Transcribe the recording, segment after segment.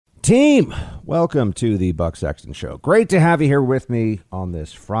Team, welcome to the Buck Sexton Show. Great to have you here with me on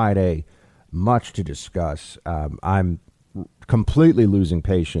this Friday. Much to discuss. I'm completely losing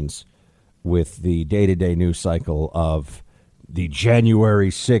patience with the day-to-day news cycle of the January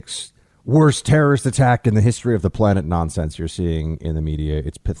 6th worst terrorist attack in the history of the planet nonsense you're seeing in the media.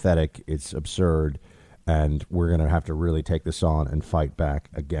 It's pathetic. It's absurd. And we're going to have to really take this on and fight back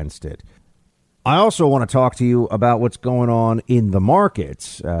against it. I also want to talk to you about what's going on in the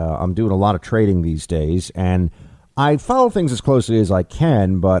markets. I'm doing a lot of trading these days, and I follow things as closely as I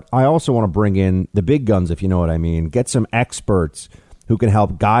can, but I also want to bring in the big guns, if you know what I mean, get some experts who can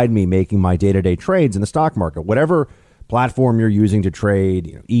help guide me making my day-to-day trades in the stock market. Whatever platform you're using to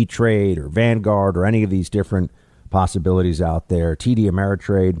trade, E-Trade or Vanguard or any of these different possibilities out there, TD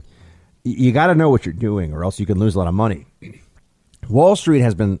Ameritrade, you got to know what you're doing or else you can lose a lot of money. Wall Street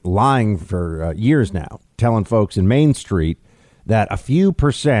has been lying for years now, telling folks in Main Street that a few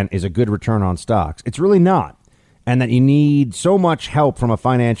percent is a good return on stocks. It's really not. And that you need so much help from a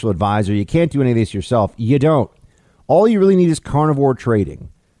financial advisor. You can't do any of this yourself. You don't. All you really need is carnivore trading.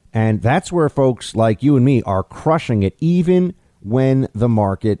 And that's where folks like you and me are crushing it, even when the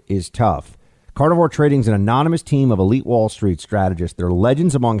market is tough. Carnivore Trading is an anonymous team of elite Wall Street strategists. They're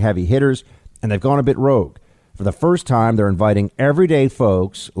legends among heavy hitters, and they've gone a bit rogue. For the first time, they're inviting everyday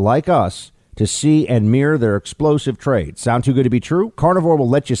folks like us to see and mirror their explosive trades. Sound too good to be true? Carnivore will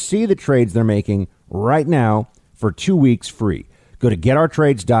let you see the trades they're making right now for 2 weeks free. Go to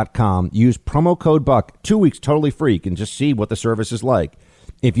getourtrades.com. Use promo code BUCK. 2 weeks totally free. You can just see what the service is like.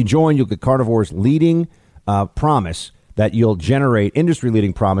 If you join, you'll get Carnivore's leading promise that you'll generate,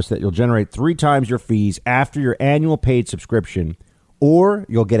 industry-leading promise that you'll generate 3 times your fees after your annual paid subscription, or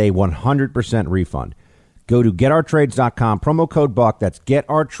you'll get a 100% refund. Go to getourtrades.com, promo code BUCK. That's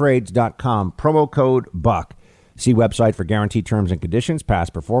getourtrades.com, promo code BUCK. See website for guaranteed terms and conditions.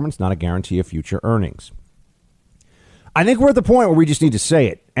 Past performance, not a guarantee of future earnings. I think we're at the point where we just need to say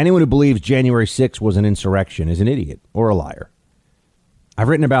it. Anyone who believes January 6th was an insurrection is an idiot or a liar. I've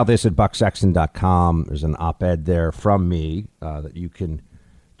written about this at bucksexton.com. There's an op-ed there from me that you can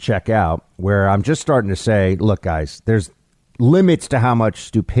check out where I'm just starting to say, look, guys, there's limits to how much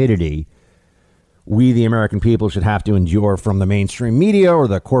stupidity we, the American people, should have to endure from the mainstream media or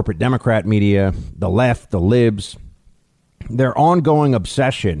the corporate Democrat media, the left, the libs. Their ongoing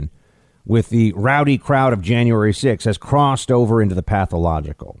obsession with the rowdy crowd of January 6th has crossed over into the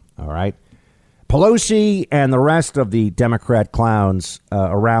pathological. All right. Pelosi and the rest of the Democrat clowns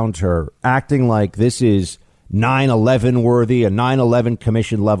around her acting like this is 9/11 worthy, a 9/11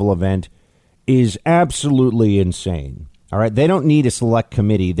 commission level event is absolutely insane. All right. They don't need a select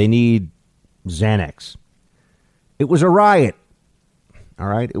committee. They need Xanax. It was a riot. All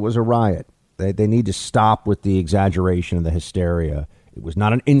right. It was a riot. They need to stop with the exaggeration and the hysteria. It was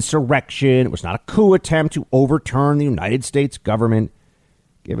not an insurrection. It was not a coup attempt to overturn the United States government.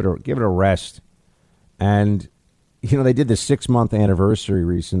 Give it a rest. And, you know, they did the 6-month anniversary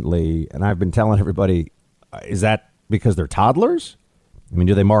recently. And I've been telling everybody, is that because they're toddlers? I mean,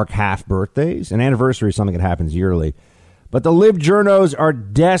 do they mark half birthdays? An anniversary is something that happens yearly. But the lib journos are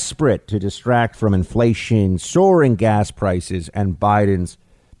desperate to distract from inflation, soaring gas prices, and Biden's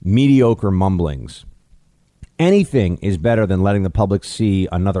mediocre mumblings. Anything is better than letting the public see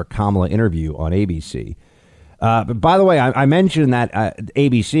another Kamala interview on ABC. But by the way, I mentioned that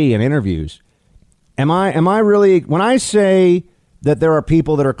ABC in interviews. Am I really, when I say that there are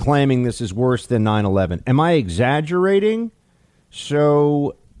people that are claiming this is worse than 9/11, am I exaggerating?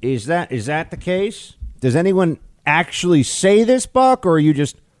 So is that the case? Does anyone actually say this, Buck, or are you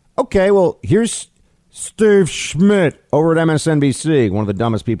just, okay, well, here's Steve Schmidt over at MSNBC, one of the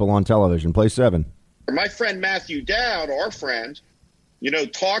dumbest people on television. Play 7. My friend Matthew Dowd, our friend,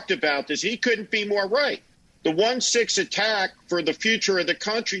 talked about this. He couldn't be more right. The 1/6 attack for the future of the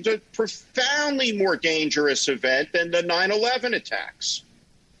country is a profoundly more dangerous event than the 9/11 attacks.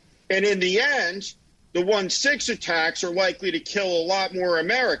 And in the end, the 1/6 attacks are likely to kill a lot more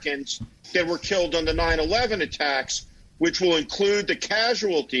Americans than were killed on the 9/11 attacks, which will include the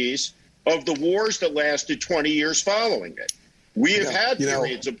casualties of the wars that lasted 20 years following it. We have had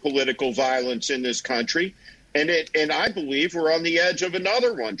periods of political violence in this country, and I believe we're on the edge of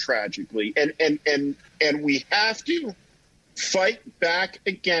another one, tragically. And we have to fight back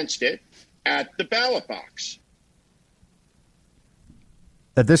against it at the ballot box.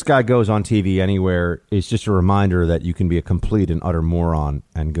 That this guy goes on TV anywhere is just a reminder that you can be a complete and utter moron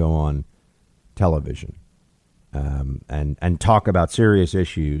and go on television and talk about serious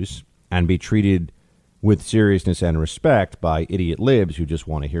issues and be treated with seriousness and respect by idiot libs who just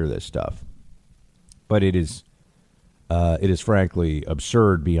want to hear this stuff. But it is It is frankly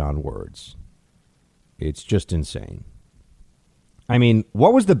absurd beyond words. It's just insane. I mean,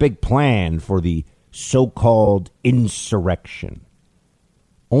 what was the big plan for the so-called insurrection?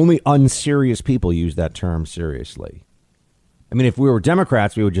 Only unserious people use that term seriously. I mean, if we were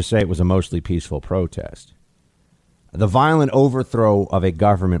Democrats, we would just say it was a mostly peaceful protest. The violent overthrow of a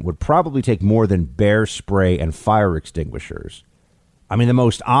government would probably take more than bear spray and fire extinguishers. I mean, the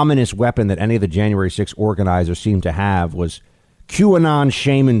most ominous weapon that any of the January 6th organizers seemed to have was QAnon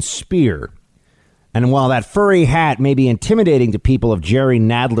shaman spear. And while that furry hat may be intimidating to people of Jerry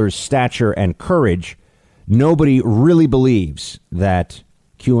Nadler's stature and courage, nobody really believes that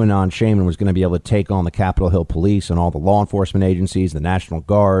QAnon shaman was going to be able to take on the Capitol Hill Police and all the law enforcement agencies, the National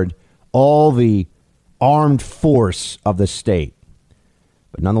Guard, all the armed force of the state.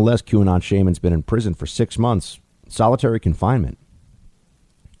 But nonetheless, QAnon shaman's been in prison for 6 months, solitary confinement.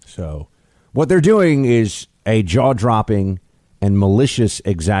 So what they're doing is a jaw-dropping and malicious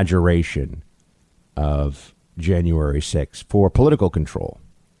exaggeration of January 6th for political control.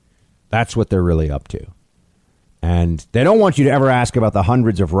 That's what they're really up to. And they don't want you to ever ask about the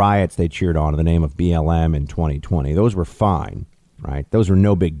hundreds of riots they cheered on in the name of BLM in 2020. Those were fine, right? Those were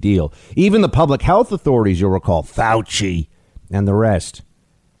no big deal. Even the public health authorities, you'll recall, Fauci and the rest,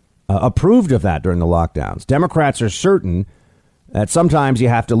 approved of that during the lockdowns. Democrats are certain that sometimes you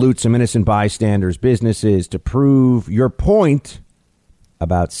have to loot some innocent bystanders' businesses to prove your point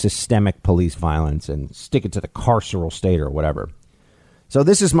about systemic police violence and stick it to the carceral state or whatever. So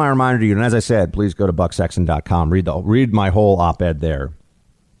this is my reminder to you. And as I said, please go to bucksexton.com. Read my whole op-ed there.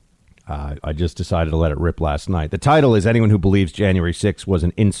 I just decided to let it rip last night. The title is Anyone Who Believes January 6th Was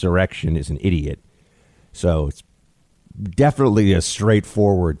an Insurrection is an Idiot. So it's definitely a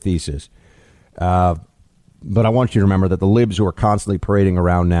straightforward thesis. But I want you to remember that the libs who are constantly parading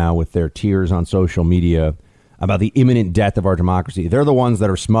around now with their tears on social media about the imminent death of our democracy, they're the ones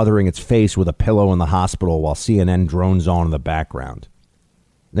that are smothering its face with a pillow in the hospital while CNN drones on in the background.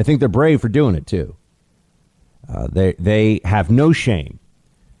 They think they're brave for doing it, too. They have no shame.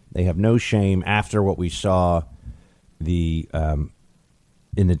 They have no shame after what we saw in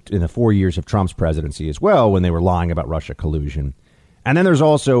the 4 years of Trump's presidency as well, when they were lying about Russia collusion. And then there's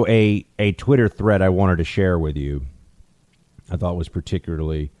also a Twitter thread I wanted to share with you I thought was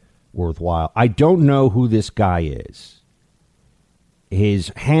particularly worthwhile. I don't know who this guy is.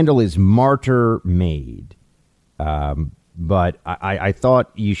 His handle is Martyr Made. But I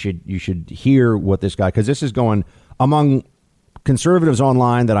thought you should hear what this guy, because this is going among conservatives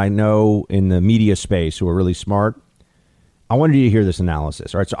online that I know in the media space who are really smart. I wanted you to hear this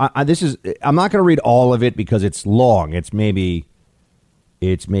analysis. All right. So I'm not going to read all of it because it's long. It's maybe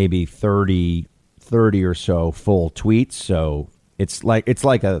 30 or so full tweets. So it's like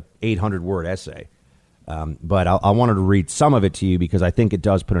a 800-word essay. But I wanted to read some of it to you because I think it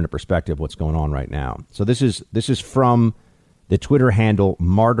does put into perspective what's going on right now. So this is from the Twitter handle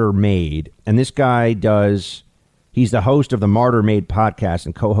Martyr Made. And this guy he's the host of the Martyr Made podcast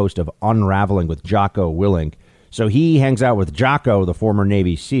and co-host of Unraveling with Jocko Willink. So he hangs out with Jocko, the former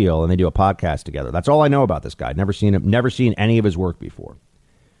Navy SEAL, and they do a podcast together. That's all I know about this guy. Never seen him, never seen any of his work before.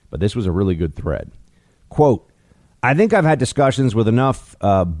 But this was a really good thread. Quote, I think I've had discussions with enough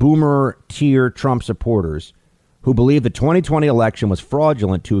boomer tier Trump supporters who believe the 2020 election was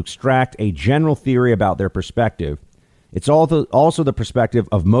fraudulent to extract a general theory about their perspective. It's also the perspective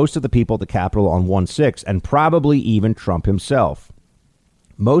of most of the people at the Capitol on 1/6 and probably even Trump himself.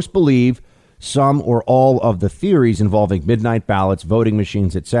 Most believe some or all of the theories involving midnight ballots, voting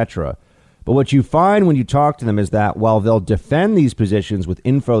machines, etc. But what you find when you talk to them is that while they'll defend these positions with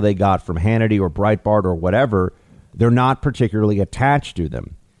info they got from Hannity or Breitbart or whatever, they're not particularly attached to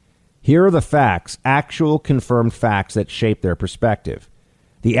them. Here are the facts, actual confirmed facts that shape their perspective.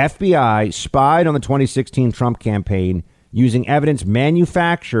 The FBI spied on the 2016 Trump campaign using evidence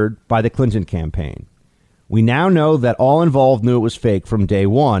manufactured by the Clinton campaign. We now know that all involved knew it was fake from day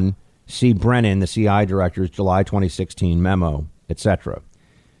one. See Brennan, the CI director's July 2016 memo, etc.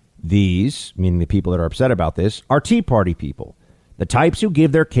 These, meaning the people that are upset about this, are Tea Party people. The types who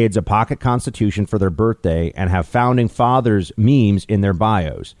give their kids a pocket constitution for their birthday and have founding fathers memes in their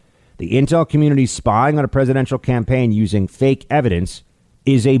bios. The intel community spying on a presidential campaign using fake evidence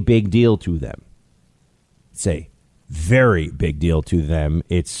is a big deal to them. It's a very big deal to them.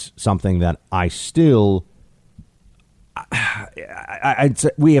 It's something that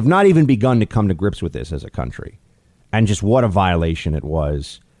we have not even begun to come to grips with this as a country. And just what a violation it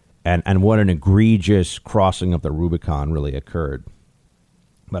was. And what an egregious crossing of the Rubicon really occurred.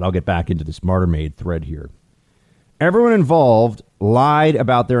 But I'll get back into this Martyr Made thread here. Everyone involved lied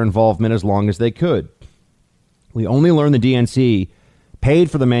about their involvement as long as they could. We only learned the DNC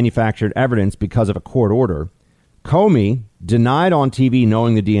paid for the manufactured evidence because of a court order. Comey denied on TV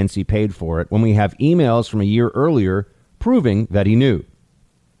knowing the DNC paid for it when we have emails from a year earlier proving that he knew.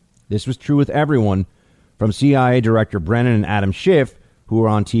 This was true with everyone from CIA Director Brennan and Adam Schiff, who were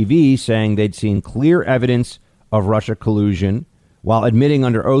on TV saying they'd seen clear evidence of Russia collusion, while admitting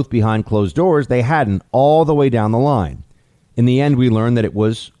under oath behind closed doors they hadn't, all the way down the line. In the end, we learned that it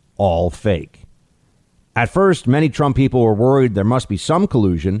was all fake. At first, many Trump people were worried there must be some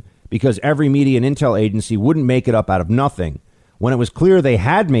collusion because every media and intel agency wouldn't make it up out of nothing. When it was clear they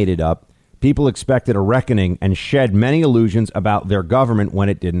had made it up, people expected a reckoning and shed many illusions about their government when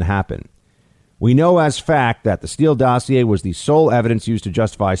it didn't happen. We know as fact that the Steele dossier was the sole evidence used to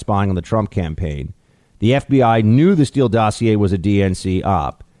justify spying on the Trump campaign. The FBI knew the Steele dossier was a DNC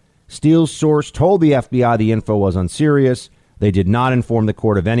op. Steele's source told the FBI the info was unserious. They did not inform the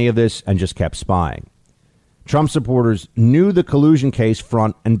court of any of this and just kept spying. Trump supporters knew the collusion case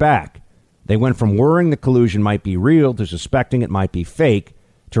front and back. They went from worrying the collusion might be real to suspecting it might be fake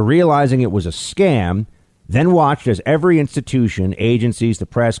to realizing it was a scam, then watched as every institution, agencies, the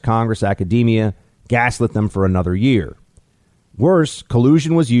press, Congress, academia, gaslit them for another year. Worse,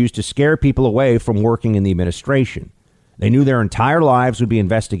 collusion was used to scare people away from working in the administration. They knew their entire lives would be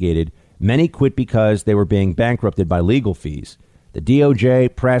investigated. Many quit because they were being bankrupted by legal fees. The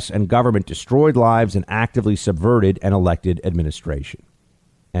DOJ, press, and government destroyed lives and actively subverted an elected administration.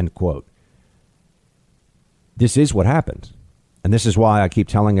 End quote. This is what happened. And this is why I keep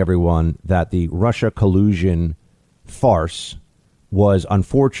telling everyone that the Russia collusion farce was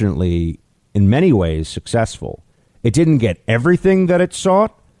unfortunately, in many ways, successful. It didn't get everything that it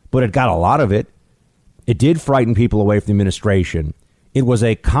sought, but it got a lot of it. It did frighten people away from the administration. It was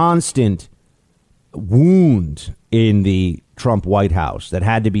a constant wound in the Trump White House that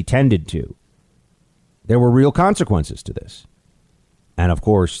had to be tended to. There were real consequences to this. And of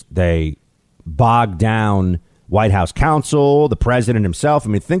course, they bogged down White House counsel, the president himself. I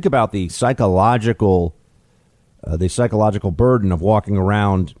mean, think about the psychological burden of walking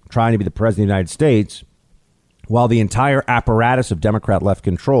around trying to be the president of the United States while the entire apparatus of Democrat left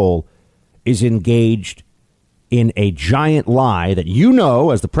control is engaged in a giant lie that you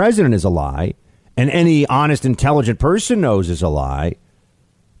know as the president is a lie and any honest, intelligent person knows is a lie.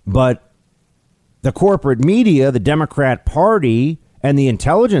 But the corporate media, the Democrat Party, and the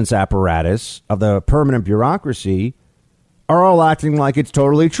intelligence apparatus of the permanent bureaucracy are all acting like it's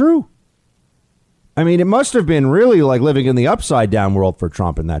totally true. I mean, it must have been really like living in the upside down world for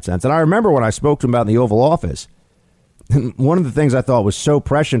Trump in that sense. And I remember when I spoke to him about in the Oval Office, one of the things I thought was so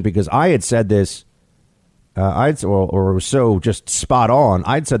prescient because I had said this, or it was so just spot on.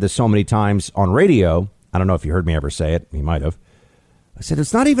 I'd said this so many times on radio. I don't know if you heard me ever say it. You might have. I said,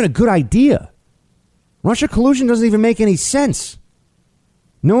 it's not even a good idea. Russia collusion doesn't even make any sense.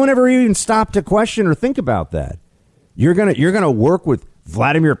 No one ever even stopped to question or think about that. You're gonna work with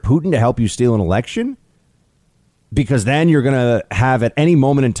Vladimir Putin to help you steal an election? Because then you're going to have at any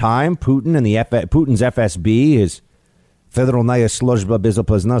moment in time Putin and Putin's FSB, his Federalnaya Sluzhba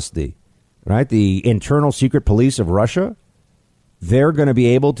Bezopasnosti, right? The internal secret police of Russia. They're going to be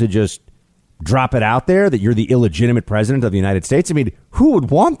able to just drop it out there that you're the illegitimate president of the United States. I mean, who would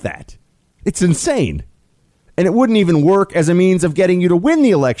want that? It's insane. And it wouldn't even work as a means of getting you to win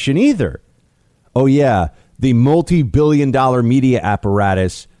the election either. Oh, yeah. The multi-billion-dollar media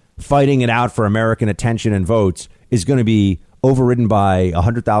apparatus fighting it out for American attention and votes is going to be overridden by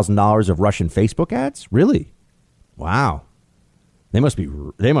 $100,000 of Russian Facebook ads? Really? Wow. They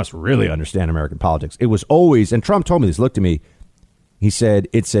must really understand American politics. It was always, and Trump told me this, looked at me, he said,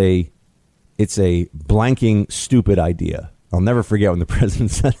 it's a blanking stupid idea. I'll never forget when the president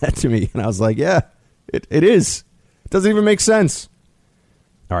said that to me. And I was like, yeah, it is. It doesn't even make sense.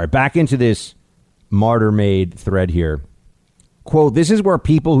 All right, back into this martyr-made thread here. Quote, this is where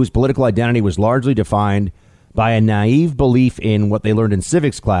people whose political identity was largely defined by a naive belief in what they learned in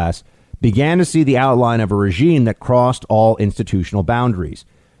civics class began to see the outline of a regime that crossed all institutional boundaries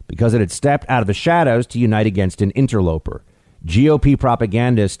because it had stepped out of the shadows to unite against an interloper. GOP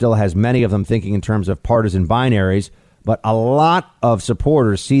propaganda still has many of them thinking in terms of partisan binaries, but a lot of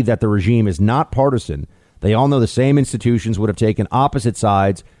supporters see that the regime is not partisan. They all know the same institutions would have taken opposite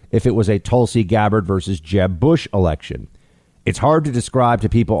sides if it was a Tulsi Gabbard versus Jeb Bush election. It's hard to describe to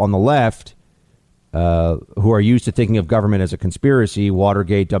people on the left who are used to thinking of government as a conspiracy,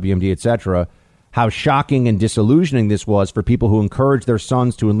 Watergate, WMD, etc., how shocking and disillusioning this was for people who encourage their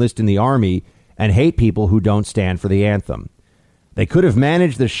sons to enlist in the army and hate people who don't stand for the anthem. They could have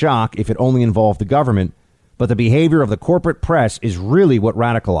managed the shock if it only involved the government, but the behavior of the corporate press is really what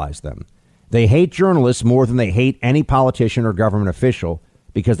radicalized them. They hate journalists more than they hate any politician or government official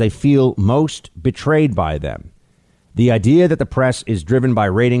because they feel most betrayed by them. The idea that the press is driven by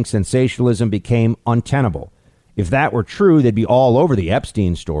rating sensationalism became untenable. If that were true, they'd be all over the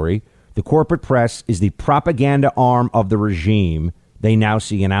Epstein story. The corporate press is the propaganda arm of the regime. They now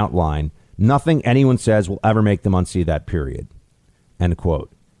see an outline. Nothing anyone says will ever make them unsee that, period. End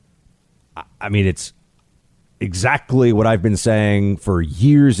quote. I mean, it's exactly what I've been saying for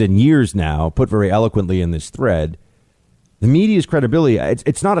years and years now, put very eloquently in this thread. The media's credibility,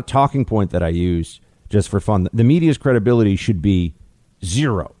 it's not a talking point that I use just for fun. The media's credibility should be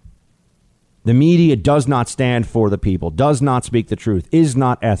zero. The media does not stand for the people, does not speak the truth, is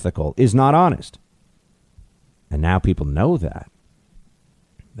not ethical, is not honest. And now people know that.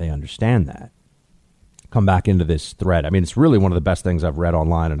 They understand that. Come back into this thread. I mean, it's really one of the best things I've read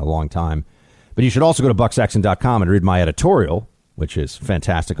online in a long time. But you should also go to bucksexton.com and read my editorial, which is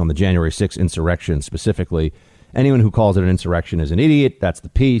fantastic, on the January 6th insurrection specifically. Anyone who calls it an insurrection is an idiot. That's the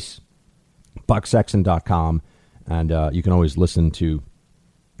piece. bucksexton.com. And you can always listen to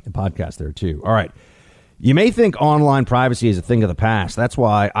the podcast there, too. All right. You may think online privacy is a thing of the past. That's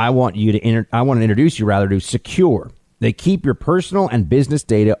why I want to introduce you to Secure. They keep your personal and business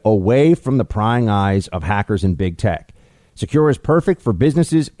data away from the prying eyes of hackers and big tech. Secure is perfect for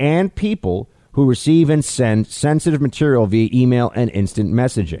businesses and people who receive and send sensitive material via email and instant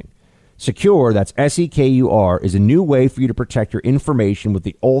messaging. Secure, that's SEKUR, is a new way for you to protect your information with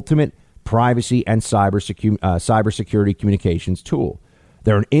the ultimate privacy and cybersecurity communications tool.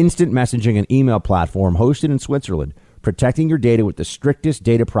 They're an instant messaging and email platform hosted in Switzerland, protecting your data with the strictest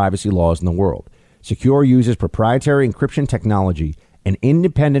data privacy laws in the world. Secure uses proprietary encryption technology, an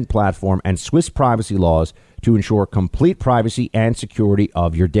independent platform, and Swiss privacy laws to ensure complete privacy and security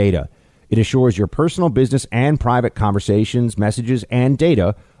of your data. It assures your personal, business, and private conversations, messages, and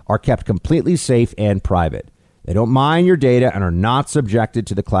data are kept completely safe and private. They don't mine your data and are not subjected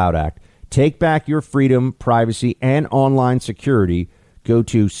to the Cloud Act. Take back your freedom, privacy, and online security. Go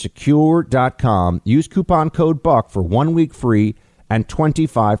to secure.com. Use coupon code BUCK for 1 week free and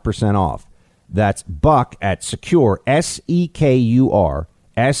 25% off. That's Buck at Secure, SEKUR.com.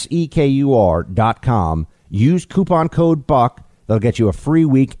 Use coupon code BUCK. They'll get you a free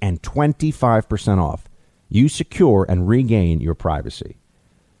week and 25% off. Use Secure and regain your privacy.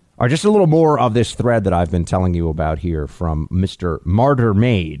 All right, just a little more of this thread that I've been telling you about here from Mr. Martyr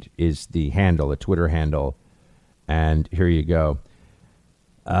Made is the handle, the Twitter handle. And here you go.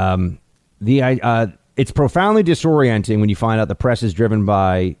 It's profoundly disorienting when you find out the press is driven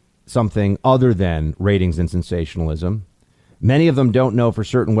by something other than ratings and sensationalism. Many of them don't know for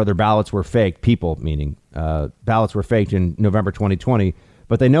certain whether ballots were faked, people meaning ballots were faked in November 2020,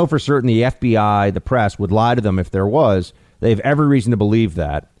 but they know for certain the FBI, the press, would lie to them if there was. They have every reason to believe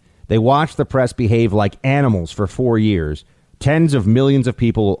that. They watched the press behave like animals for 4 years. Tens of millions of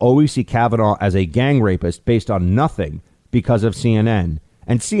people will always see Kavanaugh as a gang rapist based on nothing because of CNN.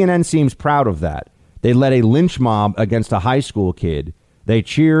 And CNN seems proud of that. They led a lynch mob against a high school kid. They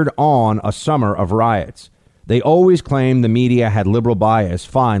cheered on a summer of riots. They always claimed the media had liberal bias.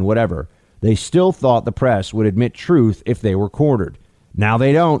 Fine, whatever. They still thought the press would admit truth if they were cornered. Now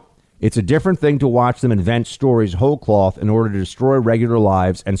they don't. It's a different thing to watch them invent stories whole cloth in order to destroy regular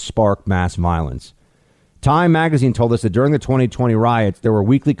lives and spark mass violence. Time magazine told us that during the 2020 riots, there were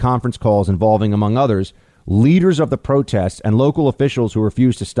weekly conference calls involving, among others, leaders of the protests and local officials who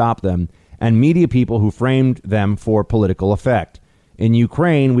refused to stop them, and media people who framed them for political effect. In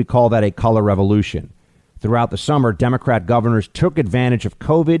Ukraine, we call that a color revolution. Throughout the summer, Democrat governors took advantage of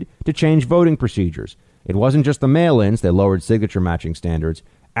COVID to change voting procedures. It wasn't just the mail-ins. They lowered signature matching standards.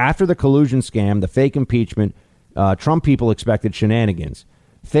 After the collusion scam, the fake impeachment, Trump people expected shenanigans.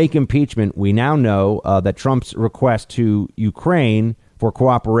 Fake impeachment, we now know that Trump's request to Ukraine for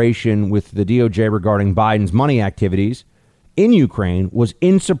cooperation with the DOJ regarding Biden's money activities in Ukraine was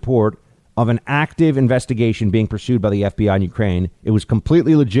in support of an active investigation being pursued by the FBI in Ukraine. It was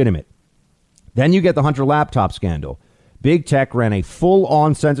completely legitimate. Then you get the Hunter laptop scandal. Big tech ran a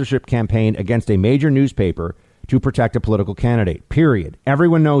full-on censorship campaign against a major newspaper to protect a political candidate, period.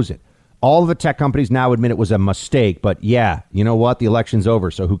 Everyone knows it. All of the tech companies now admit it was a mistake, but yeah, you know what? The election's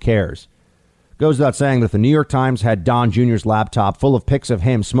over, so who cares? Goes without saying that the New York Times had Don Jr.'s laptop full of pics of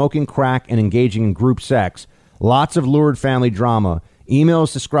him smoking crack and engaging in group sex, lots of lurid family drama,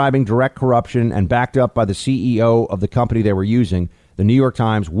 emails describing direct corruption, and backed up by the CEO of the company they were using. The New York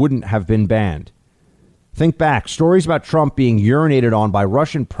Times wouldn't have been banned. Think back. Stories about Trump being urinated on by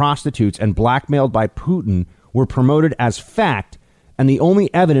Russian prostitutes and blackmailed by Putin were promoted as fact, and the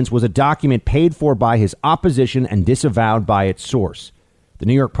only evidence was a document paid for by his opposition and disavowed by its source. The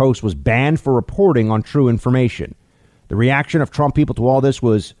New York Post was banned for reporting on true information. The reaction of Trump people to all this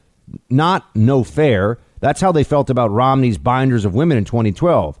was not no fair. That's how they felt about Romney's binders of women in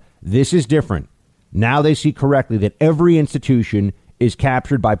 2012. This is different. Now they see correctly that every institution is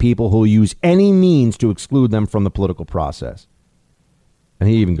captured by people who will use any means to exclude them from the political process. And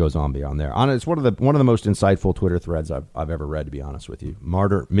he even goes on beyond there. It's one of the most insightful Twitter threads I've ever read, to be honest with you.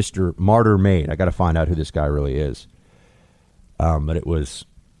 Mr. Martyr Maid. I got to find out who this guy really is. But it was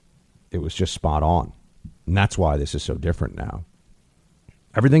just spot on. And that's why this is so different now.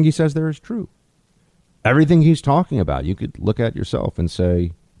 Everything he says there is true. Everything he's talking about, you could look at yourself and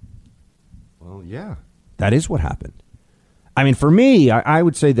say, well, yeah, that is what happened. I mean, for me, I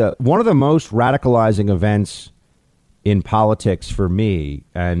would say that one of the most radicalizing events in politics for me,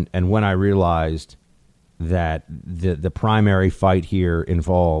 and when I realized that the primary fight here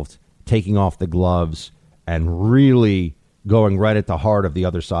involved taking off the gloves and really going right at the heart of the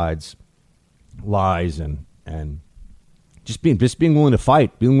other side's lies and just being willing to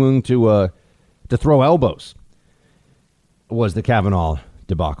fight, being willing to throw elbows, was the Kavanaugh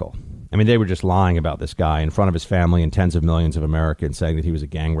debacle. I mean, they were just lying about this guy in front of his family and tens of millions of Americans, saying that he was a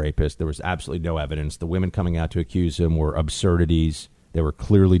gang rapist. There was absolutely no evidence. The women coming out to accuse him were absurdities. They were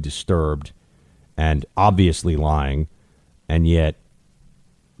clearly disturbed and obviously lying. And yet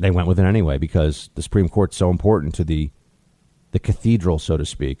they went with it anyway because the Supreme Court's so important to the cathedral, so to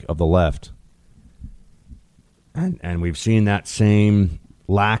speak, of the left. And we've seen that same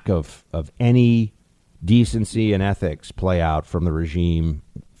lack of any decency and ethics play out from the regime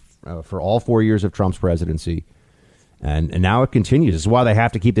for all 4 years of Trump's presidency. And now it continues. This is why they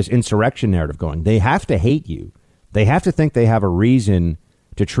have to keep this insurrection narrative going. They have to hate you. They have to think they have a reason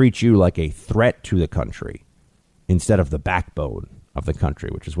to treat you like a threat to the country instead of the backbone of the country,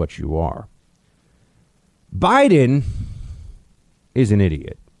 which is what you are. Biden is an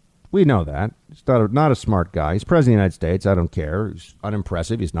idiot. We know that. He's not a smart guy. He's president of the United States. I don't care. He's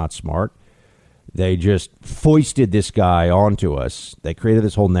unimpressive. He's not smart. They just foisted this guy onto us. They created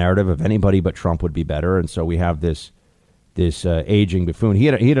this whole narrative of anybody but Trump would be better. And so we have this aging buffoon. He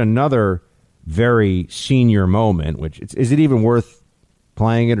had another very senior moment, which is it even worth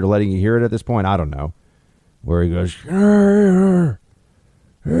playing it or letting you hear it at this point? I don't know. Where he goes, just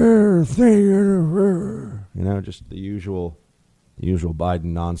the usual Biden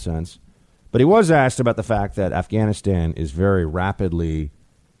nonsense. But he was asked about the fact that Afghanistan is very rapidly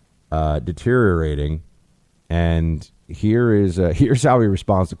deteriorating, and here's how he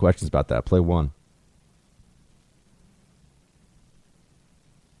responds to questions about that. Play one.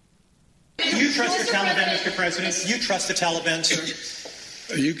 You trust the Taliban, Mr. President? You trust the Taliban, sir?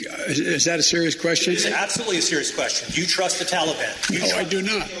 Is that a serious question? It's absolutely a serious question. Do you trust the Taliban? No, I do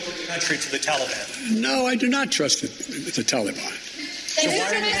not. The country to the Taliban? No, I do not trust the Taliban. So is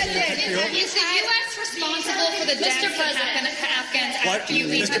the U.S. responsible for the deaths of Afghans after you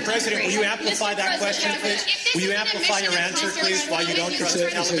leave Mr. President, will you amplify that question, please? Will you amplify your answer, please, why you don't trust the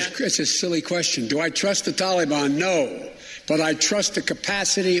Taliban? It's a silly question. Do I trust the Taliban? No. But I trust the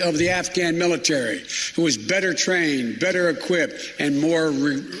capacity of the Afghan military, who is better trained, better equipped, and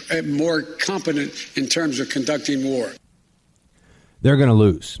more competent in terms of conducting war. They're going to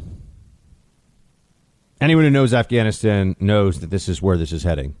lose. Anyone who knows Afghanistan knows that this is where this is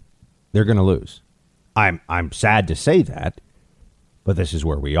heading. They're going to lose. I'm sad to say that, but this is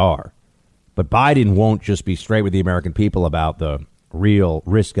where we are. But Biden won't just be straight with the American people about the real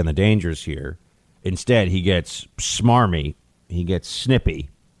risk and the dangers here. Instead, he gets smarmy, he gets snippy,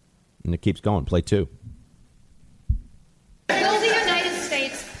 and it keeps going. Play two. Will the United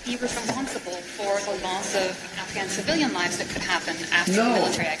States be responsible for the loss of Afghan civilian lives that could happen after the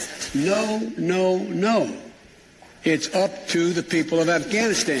military exit? No. It's up to the people of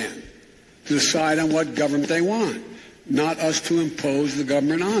Afghanistan to decide on what government they want, not us to impose the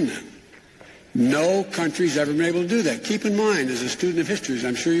government on them. No country's ever been able to do that. Keep in mind, as a student of history, as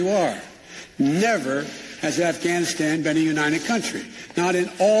I'm sure you are, never has Afghanistan been a united country, not in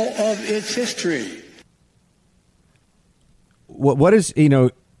all of its history. What is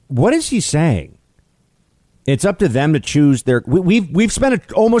he saying? It's up to them to choose their. We've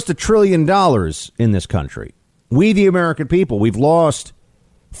spent almost $1 trillion in this country. We, the American people, we've lost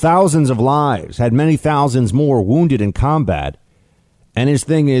thousands of lives, had many thousands more wounded in combat. And his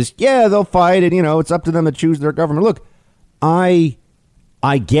thing is, yeah, they'll fight, and it's up to them to choose their government. Look, I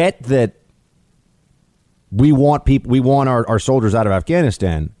get that. We want our soldiers out of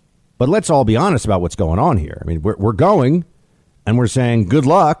Afghanistan, but let's all be honest about what's going on here. I mean, we're going, and we're saying good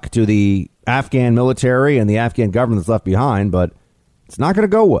luck to the Afghan military and the Afghan government that's left behind, but it's not going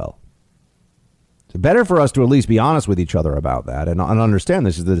to go well. better for us to at least be honest with each other about that and understand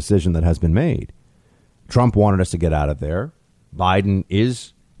this is the decision that has been made. Trump wanted us to get out of there. Biden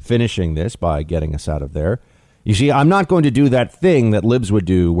is finishing this by getting us out of there. You see, I'm not going to do that thing that libs would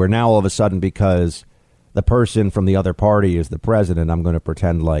do where now all of a sudden, because the person from the other party is the president, I'm going to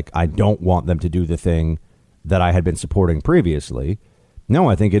pretend like I don't want them to do the thing that I had been supporting previously. No,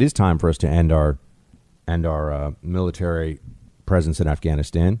 I think it is time for us to end our military presence in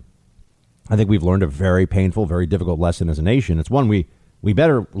Afghanistan. I think we've learned a very painful, very difficult lesson as a nation. It's one we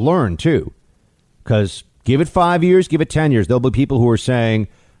better learn, too, because give it 5 years, give it 10 years. There'll be people who are saying,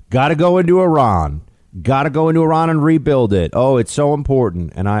 got to go into Iran. Got to go into Iran and rebuild it. Oh, it's so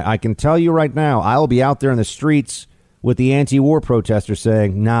important. And I can tell you right now, I'll be out there in the streets with the anti-war protesters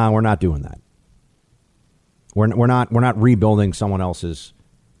saying, nah, we're not doing that. We're not rebuilding someone else's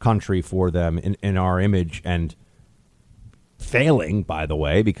country for them in our image, and failing, by the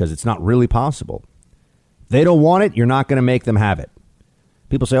way, because it's not really possible. They don't want it. You're not going to make them have it.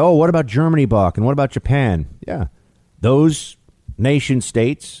 People say, oh, what about Germany, Buck? And what about Japan? Yeah, those nation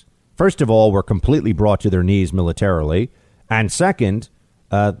states, first of all, were completely brought to their knees militarily. And second,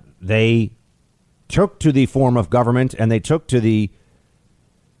 they took to the form of government and they took to the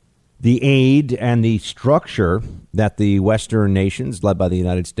aid and the structure that the Western nations, led by the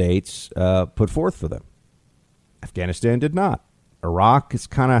United States, put forth for them. Afghanistan did not. Iraq is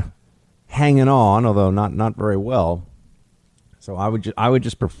kind of hanging on, although not very well. So I would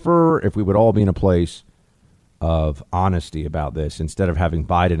just prefer if we would all be in a place of honesty about this instead of having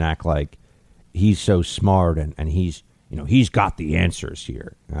Biden act like he's so smart and he's got the answers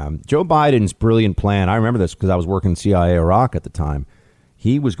here. Joe Biden's brilliant plan. I remember this because I was working CIA Iraq at the time.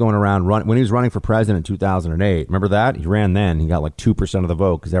 He was going around when he was running for president in 2008. Remember that? He ran then. He got like 2% of the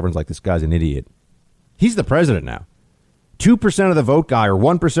vote because everyone's like, this guy's an idiot. He's the president now. 2% of the vote guy or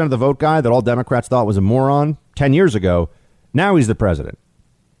 1% of the vote guy that all Democrats thought was a moron 10 years ago. Now he's the president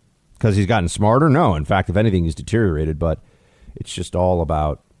because he's gotten smarter. No, in fact, if anything, he's deteriorated. But it's just all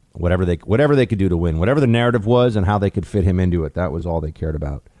about whatever they could do to win, whatever the narrative was and how they could fit him into it. That was all they cared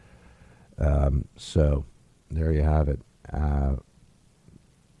about. So there you have it.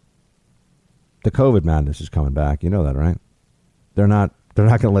 The COVID madness is coming back. You know that, right? They're not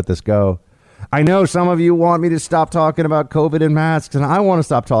going to let this go. I know some of you want me to stop talking about COVID and masks, and I want to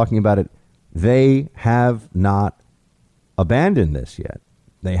stop talking about it. They have not abandoned this yet.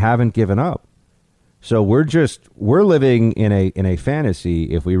 They haven't given up. So we're living in a fantasy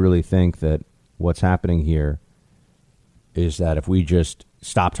if we really think that what's happening here is that if we just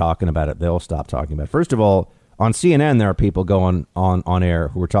stop talking about it, they'll stop talking about it. First of all, on CNN, there are people going on air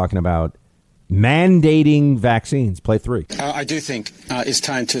who are talking about mandating vaccines. Play 3. I do think it's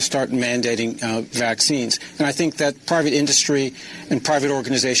time to start mandating vaccines. And I think that private industry and private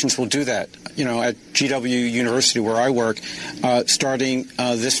organizations will do that. You know, at GW University, where I work, starting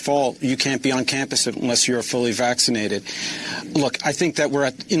this fall, you can't be on campus unless you're fully vaccinated. Look, I think that we're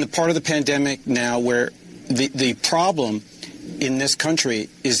in the part of the pandemic now where the problem in this country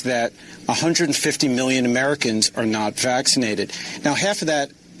is that 150 million Americans are not vaccinated. Now, half of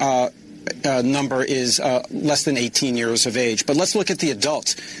that number is less than 18 years of age. But let's look at the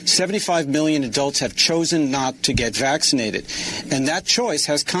adults. 75 million adults have chosen not to get vaccinated. And that choice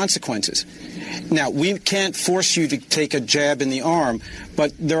has consequences. Now, we can't force you to take a jab in the arm,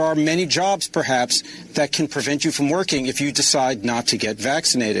 but there are many jobs, perhaps, that can prevent you from working if you decide not to get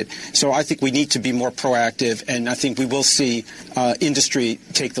vaccinated. So I think we need to be more proactive, and I think we will see industry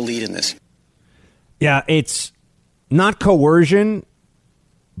take the lead in this. Yeah, it's not coercion,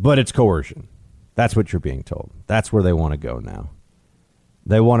 but it's coercion. That's what you're being told. That's where they want to go now.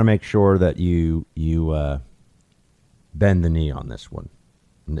 They want to make sure that you bend the knee on this one,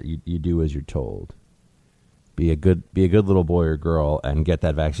 and that you do as you're told. Be a good little boy or girl and get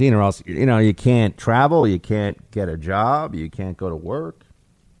that vaccine, or else you can't travel, you can't get a job, you can't go to work.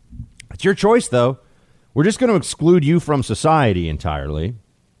 It's your choice, though. We're just going to exclude you from society entirely.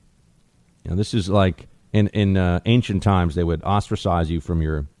 This is like in ancient times, they would ostracize you from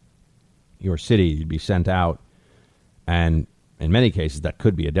your city. You'd be sent out, and in many cases, that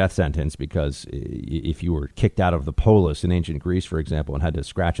could be a death sentence, because if you were kicked out of the polis in ancient Greece, for example, and had to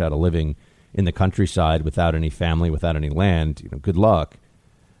scratch out a living in the countryside without any family, without any land, good luck.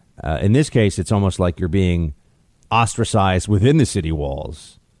 In this case, it's almost like you're being ostracized within the city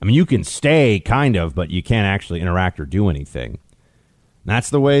walls. I mean, you can stay, kind of, but you can't actually interact or do anything. That's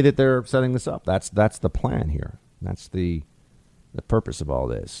the way that they're setting this up. That's the plan here. That's the purpose of all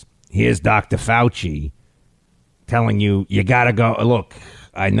this. Here's Dr. Fauci telling you got to go. Look,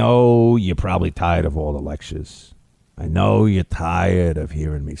 I know you're probably tired of all the lectures. I know you're tired of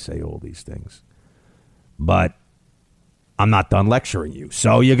hearing me say all these things. but I'm not done lecturing you.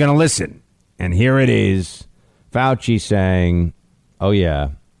 So you're going to listen. And here it is. Fauci saying, oh, yeah,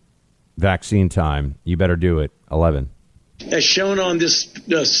 vaccine time. You better do it. 11. As shown on this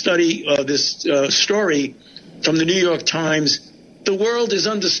story from the New York Times, the world is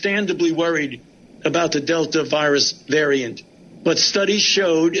understandably worried about the Delta virus variant. But studies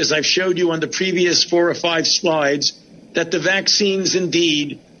showed, as I've showed you on the previous 4 or 5 slides, that the vaccines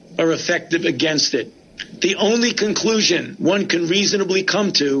indeed are effective against it. The only conclusion one can reasonably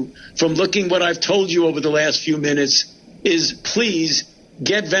come to from looking what I've told you over the last few minutes is please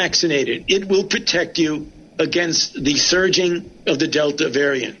get vaccinated. It will protect you against the surging of the Delta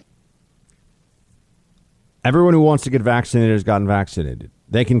variant. Everyone who wants to get vaccinated has gotten vaccinated.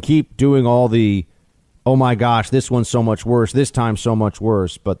 They can keep doing all the, oh my gosh, this one's so much worse, this time so much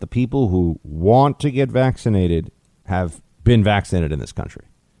worse. But the people who want to get vaccinated have been vaccinated in this country.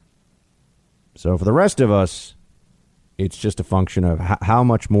 So for the rest of us, it's just a function of how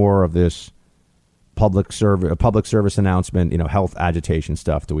much more of this public service announcement, health agitation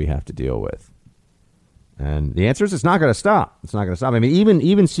stuff do we have to deal with? And the answer is it's not going to stop. It's not going to stop. I mean, even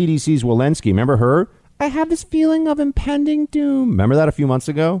CDC's Walensky, remember her? I have this feeling of impending doom. Remember that a few months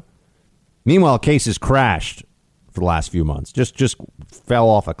ago? Meanwhile, cases crashed for the last few months. Just fell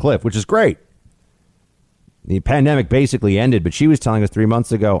off a cliff, which is great. The pandemic basically ended, but she was telling us 3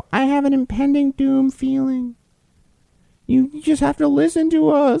 months ago, I have an impending doom feeling. You just have to listen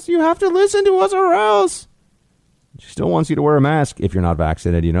to us. You have to listen to us or else. She still wants you to wear a mask if you're not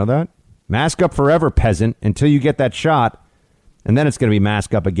vaccinated. You know that? Mask up forever, peasant, until you get that shot. And then it's going to be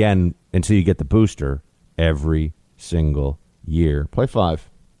mask up again until you get the booster every single year. Play 5.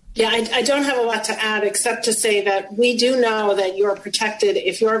 Yeah, I don't have a lot to add except to say that we do know that you are protected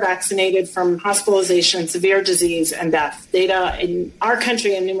if you're vaccinated from hospitalization, severe disease, and death. Data in our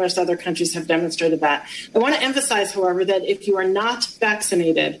country and numerous other countries have demonstrated that. I want to emphasize, however, that if you are not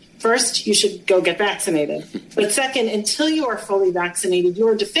vaccinated, first, you should go get vaccinated. But second, until you are fully vaccinated, you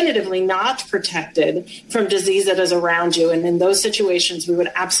are definitively not protected from disease that is around you. And in those situations, we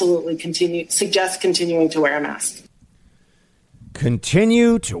would absolutely suggest continuing to wear a mask.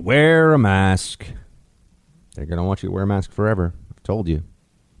 Continue to wear a mask. They're going to want you to wear a mask forever. I've told you.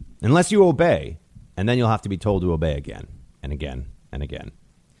 Unless you obey. And then you'll have to be told to obey again and again and again.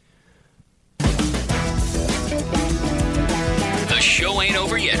 The show ain't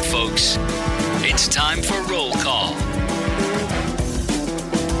over yet, folks. It's time for roll call.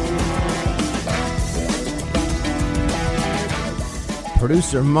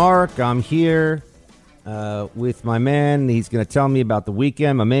 Producer Mark, I'm here. With my man. He's going to tell me about the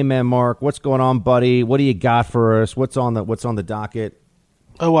weekend. My main man, Mark. What's going on, buddy? What do you got for us? What's on the docket?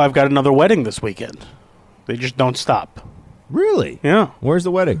 Oh, I've got another wedding this weekend. They just don't stop. Really? Yeah. Where's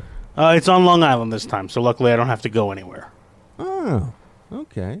the wedding? It's on Long Island this time, so luckily I don't have to go anywhere. Oh,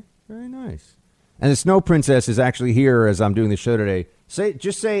 okay. Very nice. And the Snow Princess is actually here as I'm doing the show today.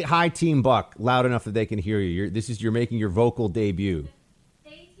 Just say hi, Team Buck, loud enough that they can hear you. You're making your vocal debut.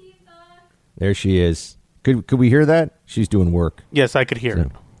 Hey, Team Buck. There she is. Could we hear that? She's doing work. Yes, I could hear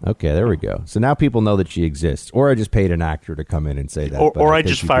it. Okay, there we go. So now people know that she exists. Or I just paid an actor to come in and say that. Or I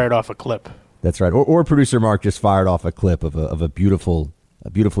just fired off a clip. That's right. Or producer Mark just fired off a clip of a beautiful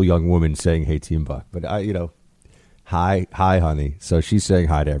young woman saying, "Hey, Team Buck." But hi, honey. So she's saying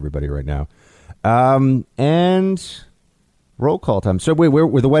hi to everybody right now. And roll call time. So wait,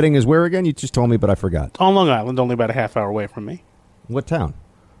 where the wedding is? Where again? You just told me, but I forgot. On Long Island, only about a half hour away from me. What town?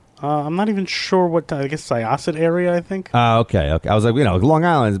 I'm not even sure what. I guess Syosset area. I think. Okay. I was like, Long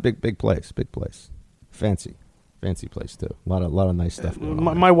Island is a big place. Fancy place too. A lot of nice stuff going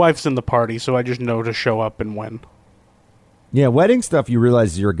on. My wife's in the party, so I just know to show up and when. Yeah, wedding stuff. You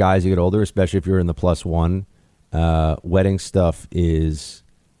realize as you're guys, you get older, especially if you're in the +1. Wedding stuff is.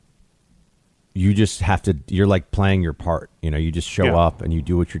 You just have to. You're like playing your part. You just show up and you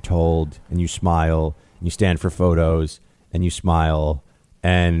do what you're told, and you smile, and you stand for photos, and you smile.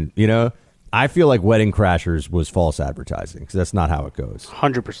 And, I feel like Wedding Crashers was false advertising because that's not how it goes.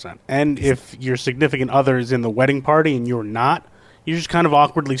 100%. And if your significant other is in the wedding party and you're not, you're just kind of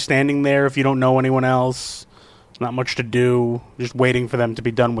awkwardly standing there if you don't know anyone else. There's not much to do, just waiting for them to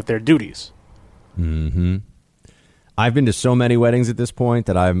be done with their duties. Mm-hmm. I've been to so many weddings at this point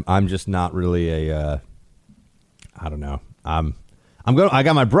that I'm just not really I don't know. I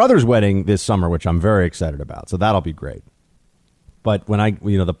got my brother's wedding this summer, which I'm very excited about. So that'll be great. But when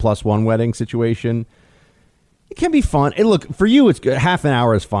the +1 wedding situation, it can be fun. And look, for you, it's good. Half an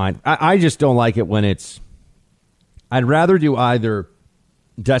hour is fine. I just don't like it when I'd rather do either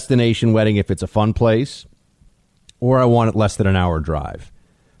destination wedding if it's a fun place, or I want it less than an hour drive.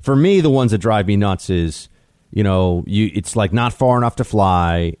 For me, the ones that drive me nuts is it's like not far enough to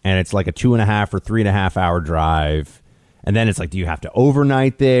fly, and it's like a 2.5 or 3.5 hour drive. And then it's like, do you have to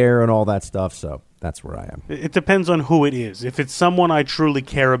overnight there and all that stuff? So that's where I am. It depends on who it is. If it's someone I truly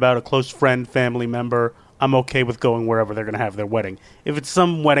care about, a close friend, family member, I'm okay with going wherever they're going to have their wedding. If it's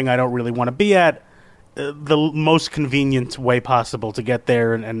some wedding I don't really want to be at, the most convenient way possible to get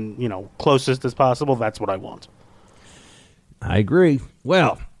there and closest as possible, that's what I want. I agree.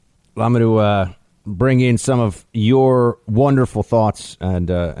 Well, I'm going to bring in some of your wonderful thoughts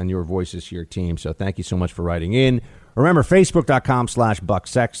and your voices here, team. So thank you so much for writing in. Remember, Facebook.com/Buck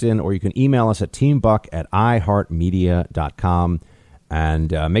Sexton, or you can email us at teambuck@iheartmedia.com.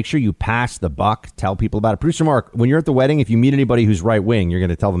 And make sure you pass the buck. Tell people about it. Producer Mark, when you're at the wedding, if you meet anybody who's right wing, you're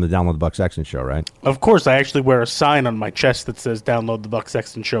going to tell them to download the Buck Sexton Show, right? Of course. I actually wear a sign on my chest that says download the Buck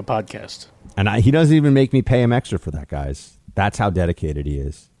Sexton Show podcast. And he doesn't even make me pay him extra for that, guys. That's how dedicated he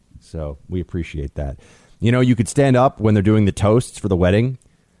is. So we appreciate that. You could stand up when they're doing the toasts for the wedding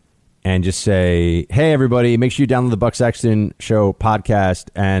and just say, hey, everybody, make sure you download the Buck Sexton Show podcast.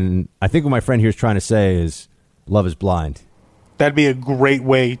 And I think what my friend here is trying to say is love is blind. That'd be a great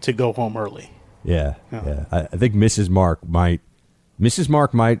way to go home early. Yeah. I think Mrs. Mark might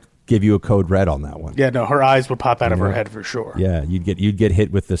give you a code red on that one. Yeah, no, her eyes would pop out of her head for sure. Yeah, you'd get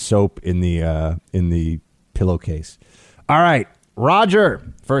hit with the soap in the pillowcase. All right,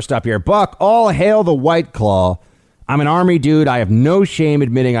 Roger, first up here. Buck, all hail the White Claw. I'm an Army dude. I have no shame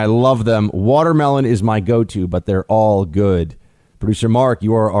admitting I love them. Watermelon is my go-to, but they're all good. Producer Mark,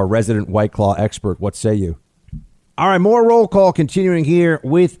 you are our resident White Claw expert. What say you? All right, more roll call continuing here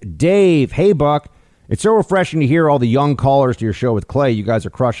with Dave. Hey, Buck. It's so refreshing to hear all the young callers to your show with Clay. You guys are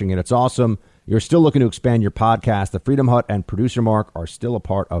crushing it. It's awesome. You're still looking to expand your podcast. The Freedom Hut and Producer Mark are still a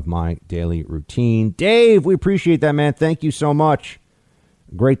part of my daily routine. Dave, we appreciate that, man. Thank you so much.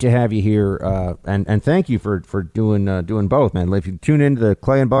 Great to have you here, and thank you for doing both, man. If you tune into the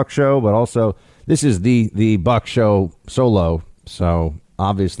Clay and Buck show, but also this is the Buck show solo, so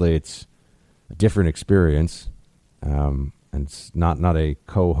obviously it's a different experience, and it's not a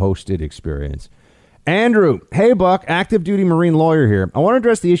co-hosted experience. Andrew, hey Buck, active duty Marine lawyer here. I want to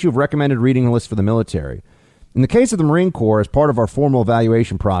address the issue of recommended reading lists for the military. In the case of the Marine Corps, as part of our formal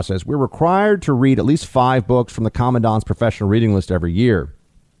evaluation process, we're required to read at least 5 books from the Commandant's professional reading list every year.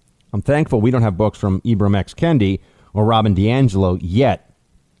 I'm thankful we don't have books from Ibram X. Kendi or Robin DiAngelo yet.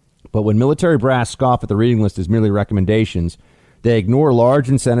 But when military brass scoff at the reading list as merely recommendations, they ignore large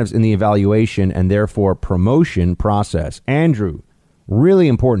incentives in the evaluation and therefore promotion process. Andrew, really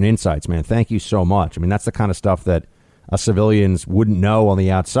important insights, man. Thank you so much. I mean, that's the kind of stuff that civilians wouldn't know on the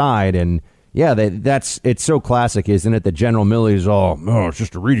outside. And yeah, it's so classic, isn't it? The general military is it's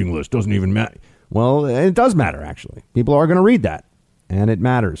just a reading list. Doesn't even matter. Well, it does matter, actually. People are going to read that. And it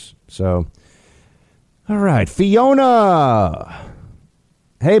matters. So, all right. Fiona.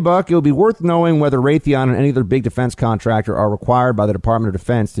 Hey, Buck, it would be worth knowing whether Raytheon and any other big defense contractor are required by the Department of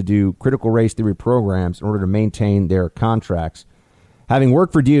Defense to do critical race theory programs in order to maintain their contracts. Having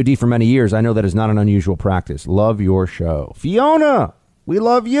worked for DoD for many years, I know that is not an unusual practice. Love your show. Fiona, we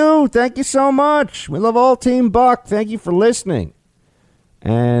love you. Thank you so much. We love all Team Buck. Thank you for listening.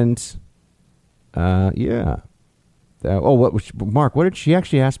 And, yeah. Mark, what did she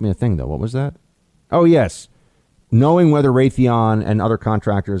actually ask me a thing, though? What was that? Oh, yes. Knowing whether Raytheon and other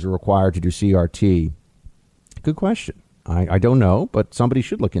contractors are required to do CRT. Good question. I don't know, but somebody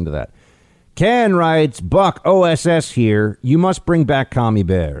should look into that. Ken writes, Buck, OSS here. You must bring back Commie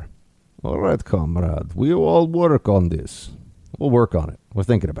Bear. All right, comrade. We all work on this. We'll work on it. We're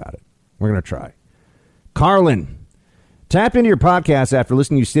thinking about it. We're going to try. Carlin. Tap into your podcast after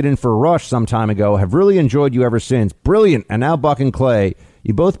listening to you sit in for Rush some time ago. Have really enjoyed you ever since. Brilliant. And now Buck and Clay,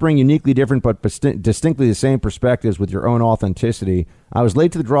 you both bring uniquely different but distinctly the same perspectives with your own authenticity. I was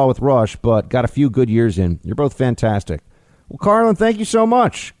late to the draw with Rush, but got a few good years in. You're both fantastic. Well, Carlin, thank you so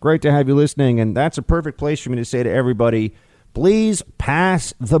much. Great to have you listening. And that's a perfect place for me to say to everybody, please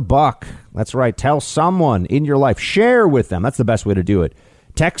pass the buck. That's right. Tell someone in your life. Share with them. That's the best way to do it.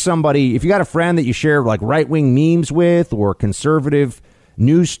 Text somebody. If you got a friend that you share like right-wing memes with or conservative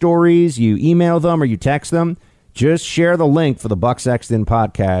news stories, you email them or you text them. Just share the link for the Buck Sexton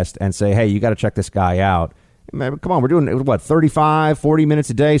podcast and say, hey, you got to check this guy out. Man, come on, we're doing, 35, 40 minutes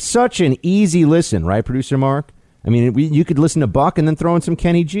a day? Such an easy listen, right, Producer Mark? I mean, you could listen to Buck and then throw in some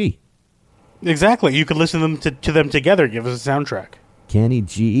Kenny G. Exactly. You could listen to them together. Give us a soundtrack. Kenny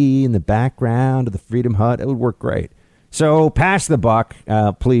G in the background of the Freedom Hut. It would work great. So pass the buck,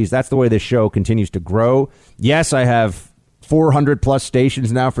 please. That's the way this show continues to grow. Yes, I have 400 plus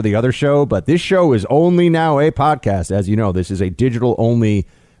stations now for the other show, but this show is only now a podcast. As you know, this is a digital only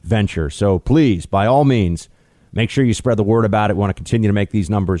venture. So please, by all means, Make sure you spread the word about it. We want to continue to make these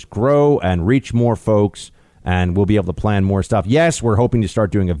numbers grow and reach more folks, and we'll be able to plan more stuff. Yes, we're hoping to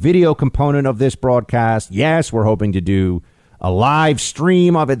start doing a video component of this broadcast. Yes, we're hoping to do a live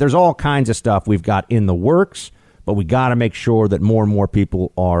stream of it. There's all kinds of stuff we've got in the works, but we got to make sure that more and more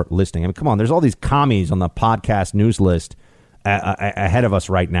people are listening. I mean, come on, there's all these commies on the podcast news list ahead of us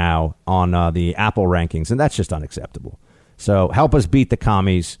right now on the Apple rankings, and that's just unacceptable. So help us beat the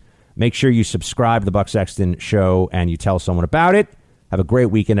commies. Make sure you subscribe to the Buck Sexton Show and you tell someone about it. Have a great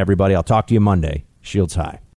weekend, everybody. I'll talk to you Monday. Shields high.